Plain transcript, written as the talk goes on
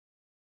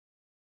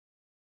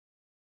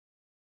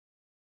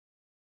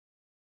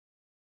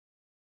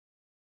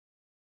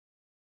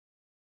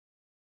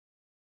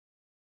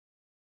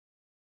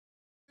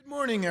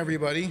Morning,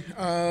 everybody.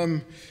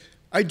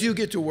 I do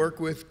get to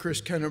work with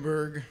Chris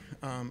Kenneberg.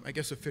 I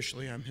guess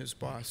officially I'm his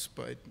boss,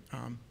 but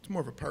it's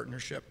more of a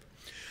partnership.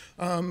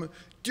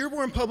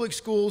 Dearborn Public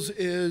Schools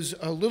is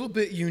a little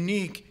bit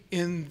unique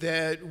in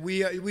that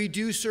we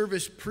do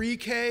service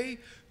pre-K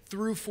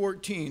through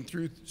 14,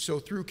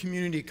 through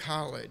community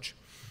college.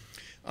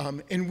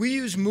 And we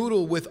use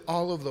Moodle with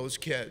all of those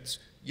kids.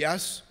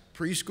 Yes,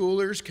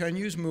 preschoolers can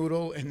use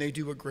Moodle, and they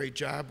do a great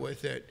job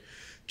with it.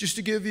 Just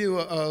to give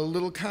you a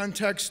little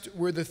context,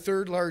 we're the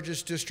third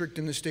largest district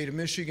in the state of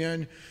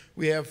Michigan.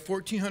 We have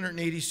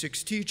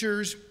 1,486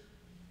 teachers,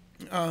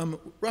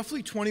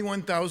 roughly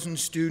 21,000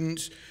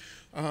 students.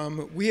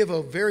 We have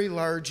a very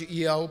large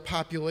EL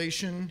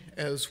population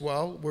as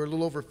well. We're a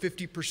little over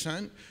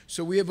 50%,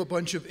 so we have a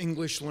bunch of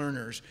English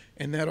learners,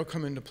 and that'll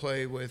come into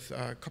play with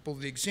a couple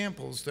of the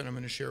examples that I'm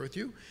going to share with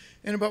you,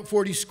 and about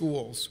 40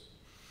 schools.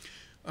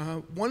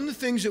 One of the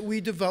things that we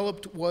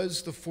developed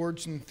was the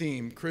Fordson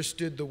theme. Chris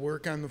did the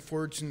work on the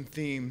Fordson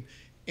theme,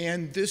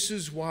 and this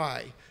is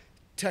why.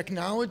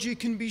 Technology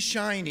can be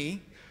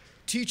shiny,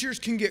 teachers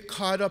can get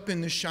caught up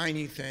in the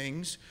shiny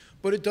things,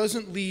 but it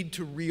doesn't lead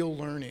to real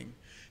learning.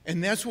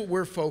 And that's what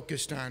we're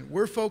focused on.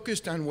 We're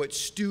focused on what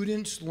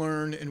students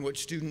learn and what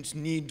students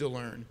need to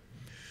learn.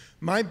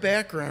 My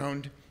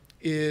background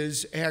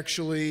is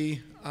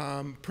actually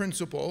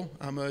principal.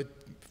 I'm a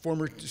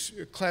former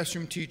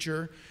classroom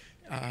teacher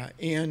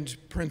and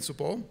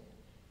principal.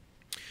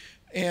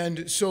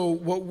 And so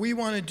what we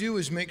want to do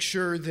is make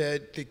sure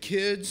that the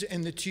kids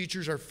and the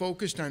teachers are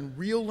focused on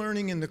real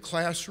learning in the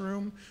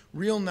classroom,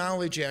 real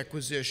knowledge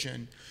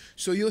acquisition.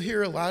 So you'll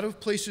hear a lot of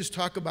places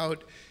talk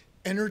about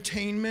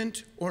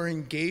entertainment or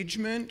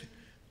engagement,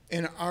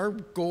 and our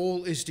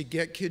goal is to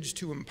get kids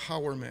to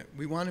empowerment.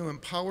 We want to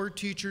empower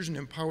teachers and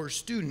empower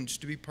students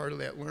to be part of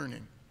that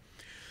learning.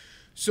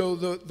 So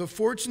the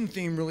Fordson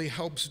theme really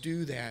helps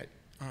do that.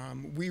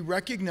 We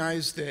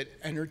recognize that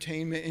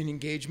entertainment and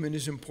engagement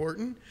is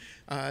important.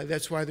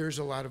 That's why there's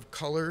a lot of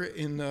color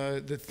in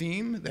the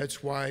theme.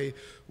 That's why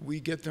we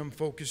get them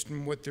focused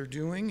on what they're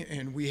doing,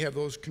 and we have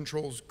those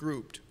controls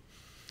grouped.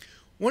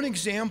 One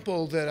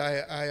example that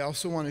I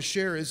also want to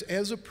share is,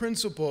 as a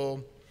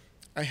principal,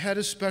 I had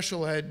a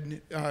special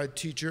ed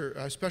teacher,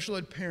 a special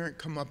ed parent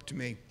come up to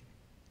me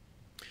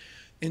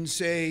and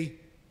say,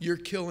 "You're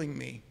killing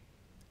me."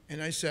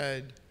 And I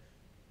said,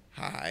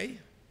 "Hi.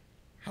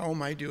 How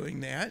am I doing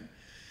that?"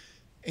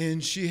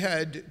 And she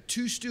had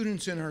two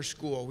students in our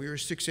school. We were a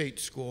 6-8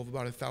 school of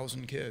about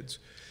 1,000 kids.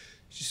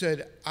 She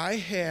said, "I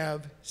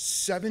have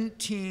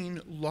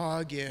 17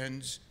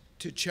 logins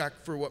to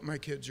check for what my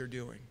kids are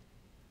doing."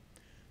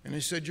 And I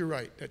said, "You're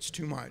right, that's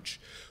too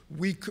much."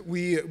 We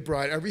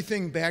brought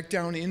everything back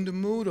down into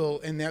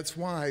Moodle, and that's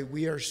why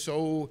we are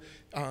so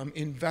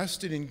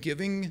invested in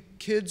giving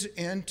kids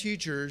and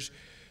teachers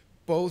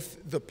both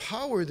the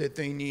power that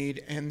they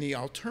need and the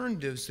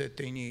alternatives that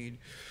they need.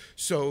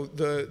 So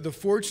the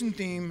Fordson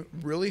theme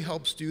really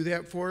helps do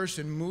that for us,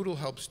 and Moodle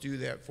helps do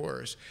that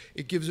for us.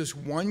 It gives us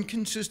one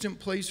consistent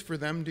place for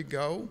them to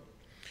go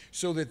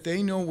so that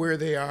they know where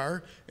they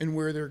are and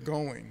where they're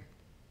going.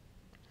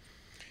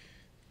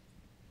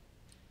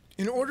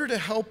 In order to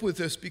help with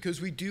this, because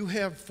we do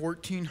have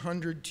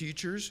 1,400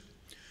 teachers,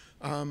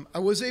 I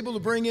was able to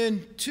bring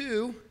in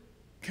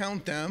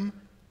count them,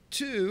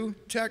 two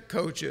tech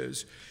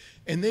coaches.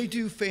 And they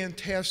do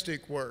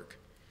fantastic work.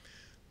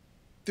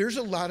 There's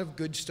a lot of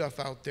good stuff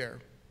out there.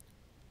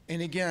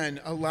 And again,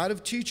 a lot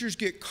of teachers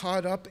get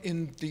caught up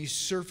in the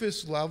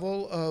surface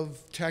level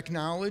of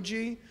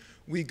technology.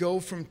 We go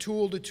from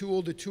tool to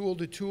tool to tool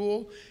to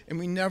tool, and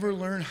we never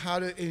learn how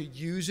to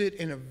use it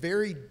in a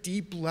very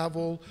deep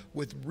level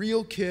with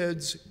real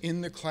kids in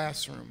the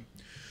classroom.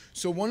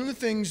 So one of the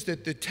things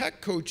that the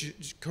tech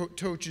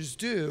coaches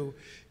do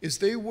is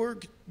they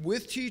work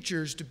with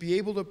teachers to be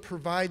able to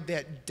provide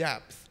that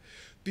depth.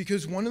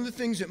 Because one of the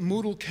things that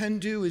Moodle can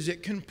do is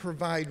it can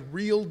provide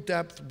real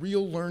depth,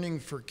 real learning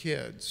for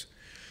kids.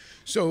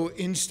 So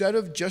instead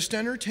of just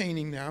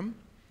entertaining them,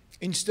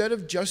 instead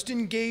of just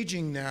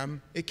engaging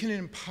them, it can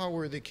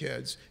empower the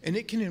kids, and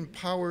it can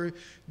empower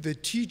the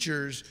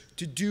teachers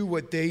to do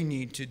what they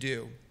need to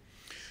do.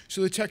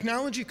 So the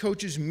technology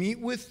coaches meet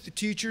with the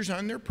teachers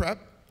on their prep.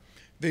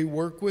 They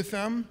work with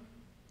them.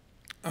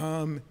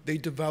 They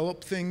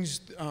develop things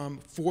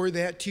for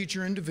that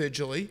teacher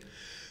individually.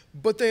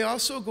 But they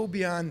also go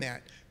beyond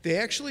that. They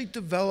actually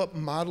develop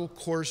model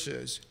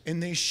courses, and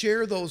they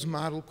share those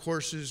model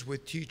courses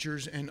with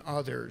teachers and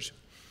others.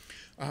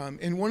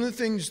 And one of the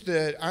things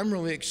that I'm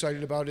really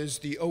excited about is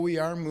the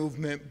OER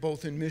movement,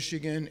 both in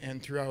Michigan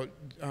and throughout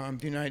the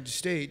United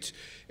States,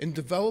 in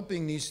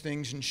developing these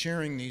things and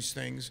sharing these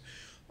things.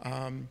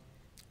 Martin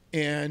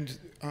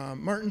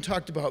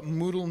talked about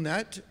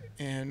MoodleNet,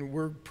 and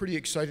we're pretty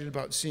excited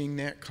about seeing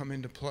that come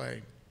into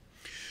play.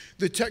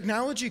 The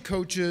technology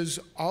coaches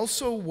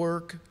also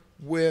work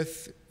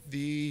with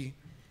the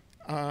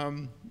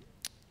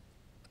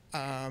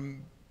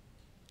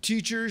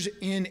teachers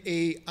in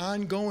an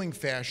ongoing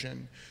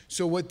fashion.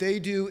 So what they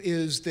do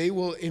is they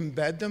will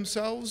embed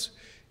themselves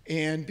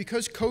And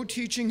because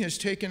co-teaching has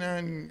taken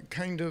on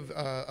kind of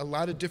a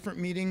lot of different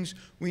meetings,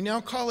 we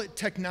now call it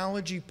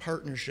technology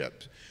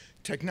partnerships,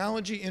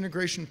 technology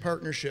integration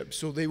partnerships.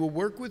 So they will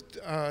work with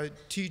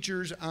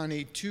teachers on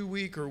a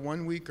 2-week or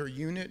 1-week or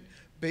unit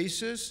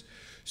basis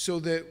so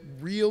that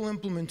real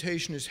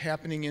implementation is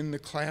happening in the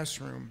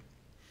classroom.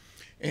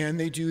 And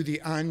they do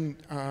the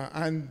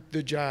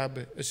on-the-job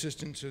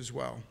assistance as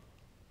well.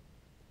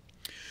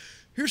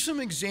 Here's some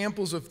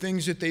examples of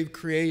things that they've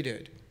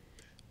created.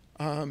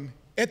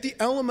 At the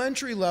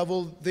elementary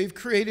level, they've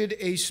created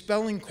a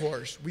spelling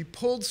course. We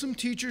pulled some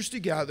teachers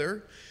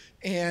together,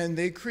 and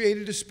they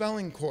created a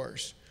spelling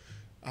course.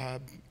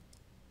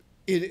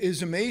 It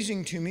is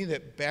amazing to me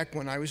that back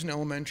when I was in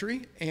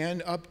elementary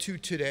and up to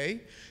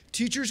today,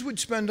 teachers would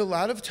spend a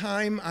lot of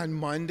time on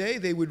Monday.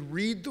 They would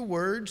read the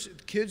words.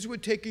 Kids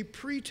would take a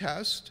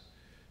pre-test,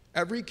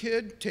 every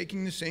kid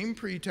taking the same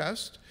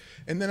pre-test.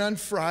 And then on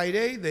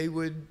Friday, they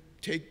would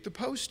take the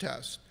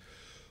post-test.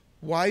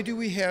 Why do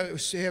we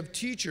have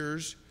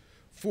teachers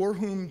for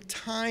whom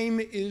time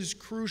is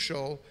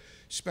crucial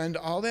spend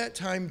all that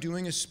time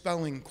doing a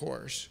spelling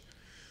course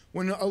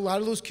when a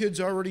lot of those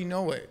kids already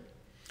know it?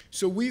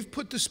 So we've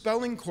put the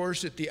spelling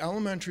course at the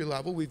elementary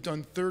level. We've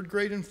done 3rd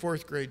grade and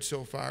 4th grade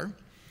so far.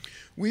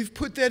 We've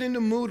put that into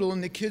Moodle,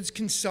 and the kids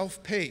can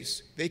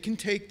self-pace. They can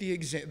take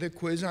the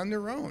quiz on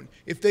their own.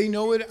 If they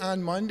know it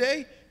on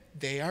Monday,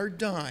 they are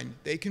done.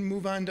 They can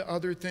move on to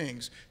other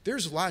things.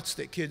 There's lots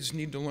that kids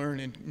need to learn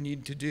and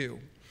need to do.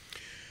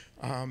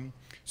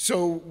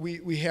 So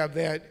we have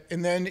that.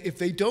 And then if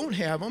they don't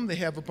have them, they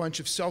have a bunch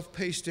of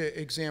self-paced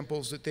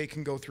examples that they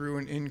can go through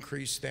and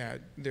increase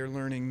their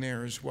learning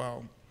there as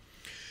well.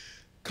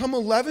 Come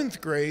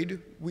 11th grade,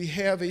 we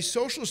have a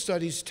social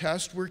studies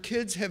test where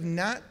kids have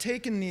not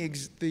taken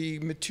the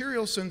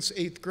material since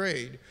 8th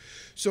grade.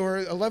 So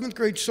our 11th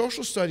grade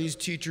social studies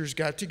teachers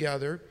got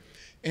together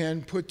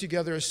and put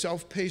together a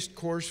self-paced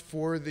course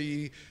for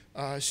the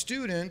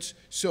students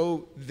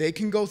so they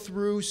can go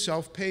through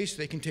self-paced,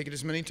 they can take it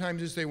as many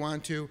times as they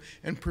want to,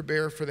 and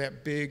prepare for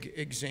that big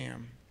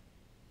exam.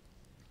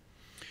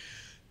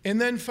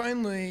 And then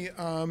finally,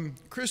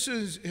 Chris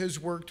has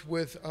worked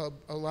with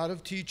a lot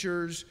of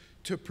teachers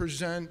to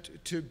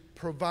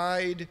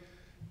provide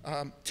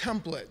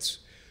templates.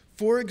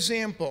 For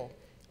example,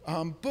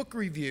 book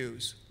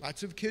reviews.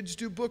 Lots of kids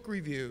do book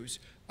reviews.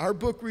 Our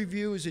book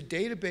review is a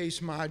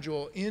database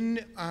module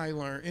in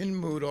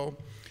Moodle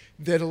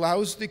that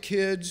allows the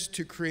kids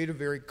to create a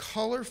very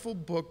colorful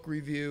book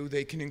review.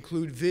 They can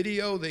include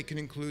video, they can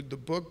include the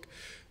book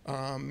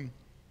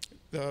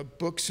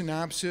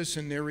synopsis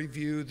and their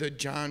review, the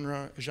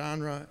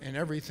genre and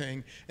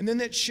everything. And then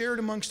that's shared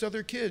amongst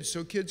other kids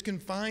so kids can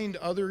find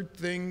other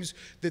things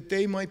that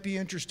they might be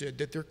interested,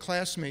 that their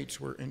classmates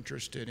were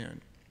interested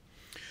in.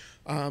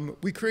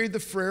 We created the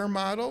Frere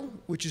model,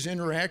 which is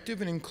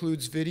interactive and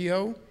includes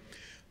video.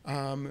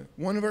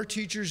 One of our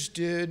teachers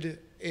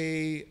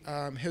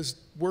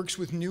works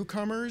with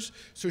newcomers,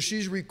 so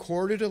she's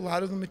recorded a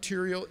lot of the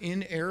material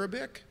in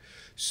Arabic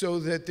so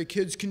that the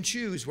kids can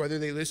choose whether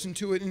they listen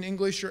to it in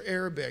English or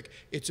Arabic.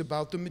 It's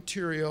about the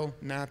material,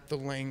 not the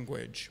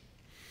language.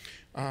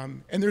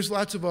 And there's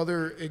lots of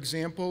other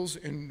examples,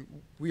 and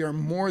we are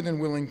more than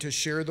willing to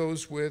share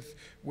those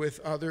with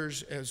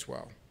others as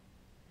well.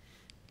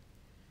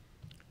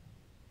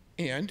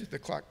 And the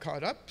clock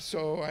caught up,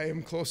 so I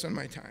am close on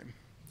my time.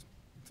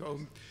 So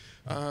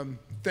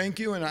thank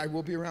you, and I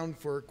will be around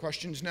for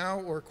questions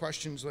now or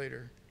questions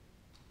later.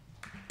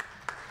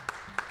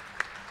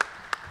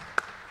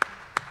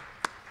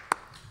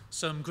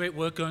 Some great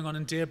work going on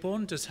in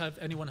Dearborn. Does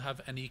anyone have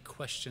any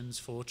questions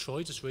for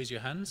Troy? Just raise your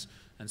hands,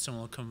 and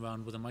someone will come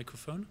around with a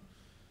microphone.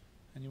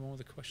 Anyone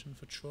with a question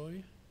for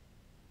Troy?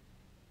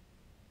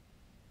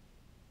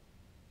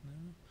 No?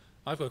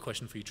 I've got a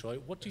question for you, Troy.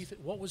 What do you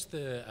what was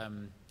the,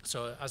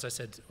 so as I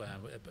said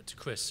to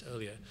Chris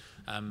earlier,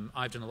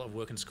 I've done a lot of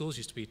work in schools,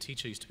 used to be a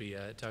teacher, used to be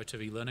a director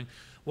of e-learning.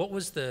 What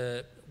was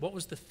the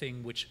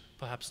thing which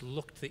perhaps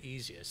looked the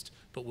easiest,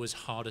 but was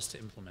hardest to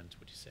implement,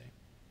 would you say?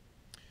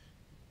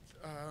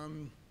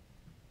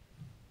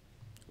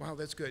 Wow,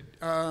 that's good.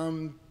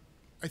 I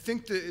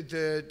think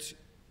that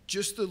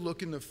just the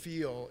look and the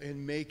feel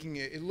and making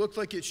it looked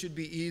like it should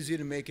be easy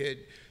to make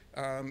it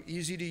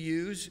easy to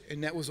use,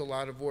 and that was a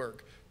lot of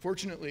work.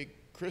 Fortunately,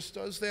 Chris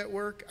does that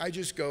work. I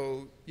just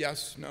go,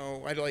 yes,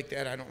 no, I like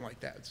that, I don't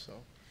like that, so.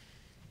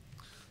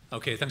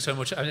 Okay, thanks so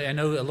much. I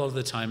know a lot of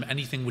the time,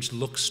 anything which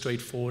looks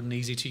straightforward and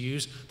easy to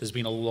use, there's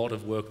been a lot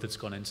of work that's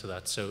gone into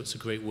that, so it's a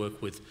great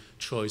work with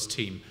Troy's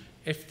team.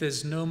 If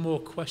there's no more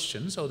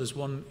questions, oh, there's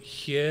one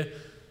here.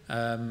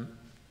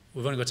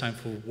 We've only got time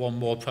for one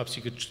more. Perhaps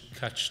you could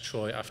catch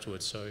Troy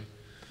afterwards, sorry.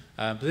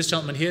 But this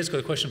gentleman here has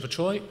got a question for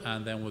Troy,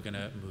 and then we're going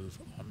to move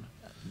on.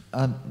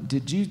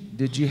 Did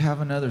you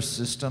have another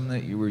system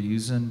that you were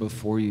using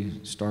before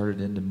you started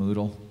into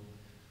Moodle?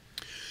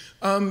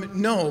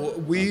 No,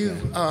 we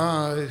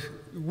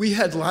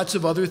had lots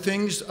of other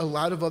things. A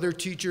lot of other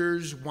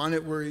teachers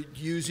were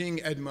using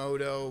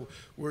Edmodo.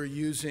 We're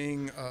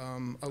using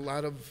a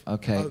lot of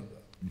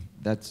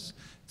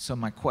So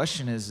my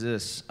question is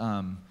this,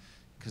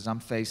 because I'm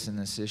facing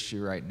this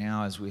issue right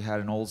now, is we had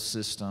an old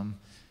system,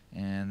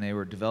 and they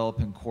were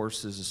developing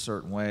courses a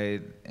certain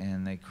way,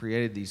 and they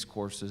created these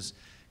courses,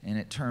 and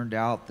it turned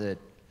out that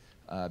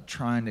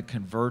trying to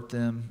convert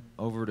them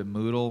over to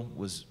Moodle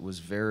was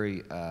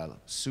very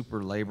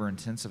super labor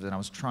intensive, and I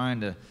was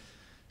trying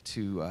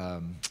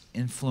to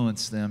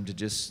influence them to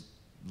just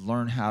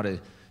learn how to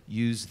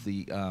use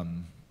the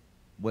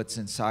what's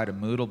inside of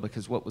Moodle,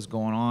 because what was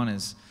going on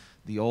is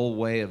the old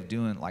way of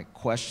doing, like,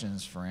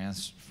 questions, for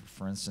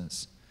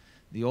instance,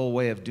 the old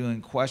way of doing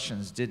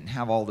questions didn't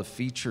have all the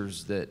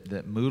features that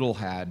Moodle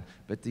had,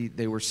 but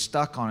they were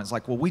stuck on it. It's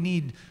like, well, we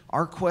need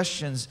our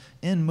questions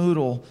in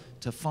Moodle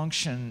to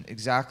function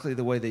exactly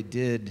the way they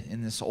did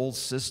in this old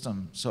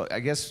system. So I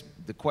guess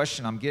the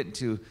question I'm getting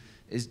to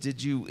is,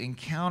 did you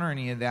encounter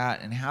any of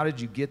that, and how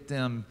did you get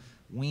them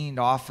weaned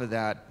off of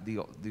that, the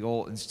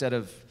old, instead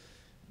of,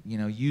 you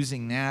know,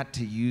 using that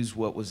to use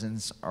what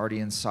was already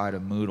inside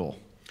of Moodle?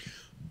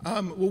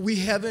 Well,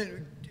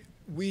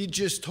 we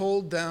just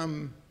told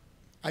them,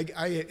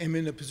 I am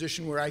in a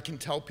position where I can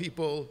tell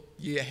people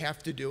you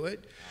have to do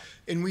it.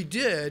 And we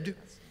did,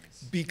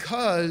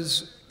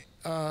 because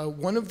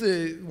one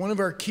of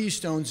our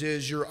keystones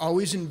is you're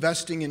always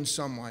investing in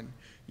someone.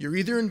 You're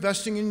either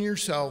investing in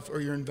yourself or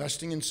you're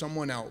investing in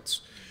someone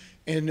else.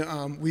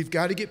 And we've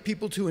got to get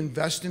people to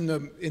invest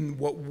in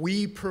what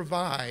we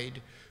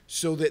provide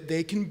so that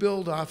they can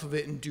build off of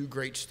it and do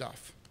great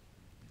stuff.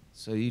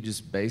 So you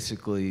just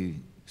basically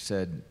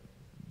said,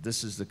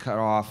 this is the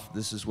cutoff,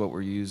 this is what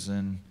we're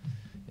using.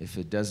 If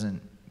it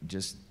doesn't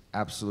just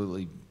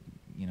absolutely,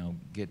 you know,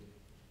 get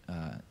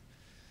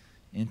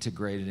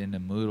integrated into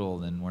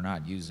Moodle, then we're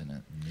not using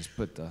it. And just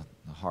put the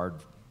hard.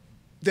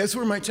 That's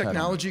where my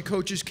technology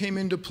coaches came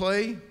into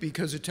play,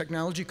 because the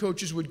technology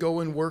coaches would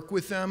go and work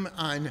with them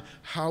on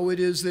how it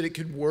is that it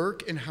could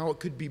work and how it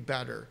could be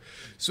better.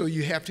 So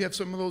you have to have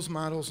some of those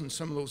models and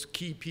some of those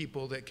key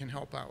people that can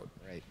help out.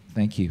 Right.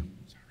 Thank you.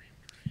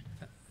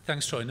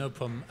 Thanks, Troy. No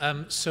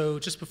problem. So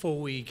just before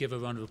we give a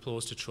round of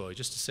applause to Troy,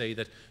 just to say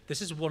that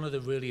this is one of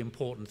the really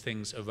important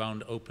things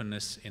around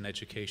openness in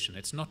education.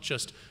 It's not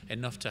just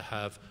enough to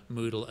have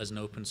Moodle as an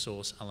open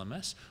source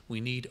LMS. We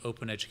need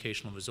open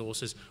educational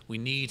resources. We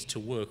need to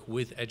work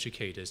with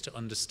educators to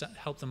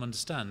help them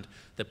understand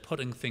that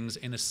putting things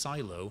in a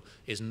silo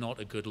is not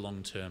a good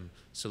long-term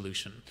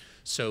solution.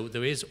 So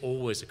there is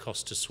always a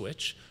cost to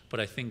switch, but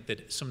I think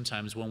that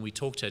sometimes when we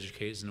talk to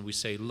educators and we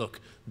say, look,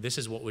 this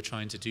is what we're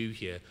trying to do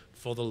here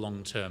for the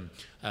long term,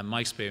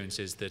 my experience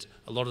is that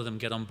a lot of them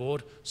get on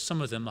board.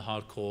 Some of them, the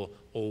hardcore,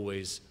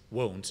 always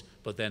won't,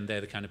 but then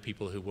they're the kind of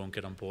people who won't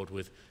get on board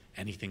with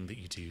anything that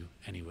you do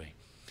anyway.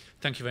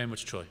 Thank you very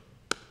much, Troy.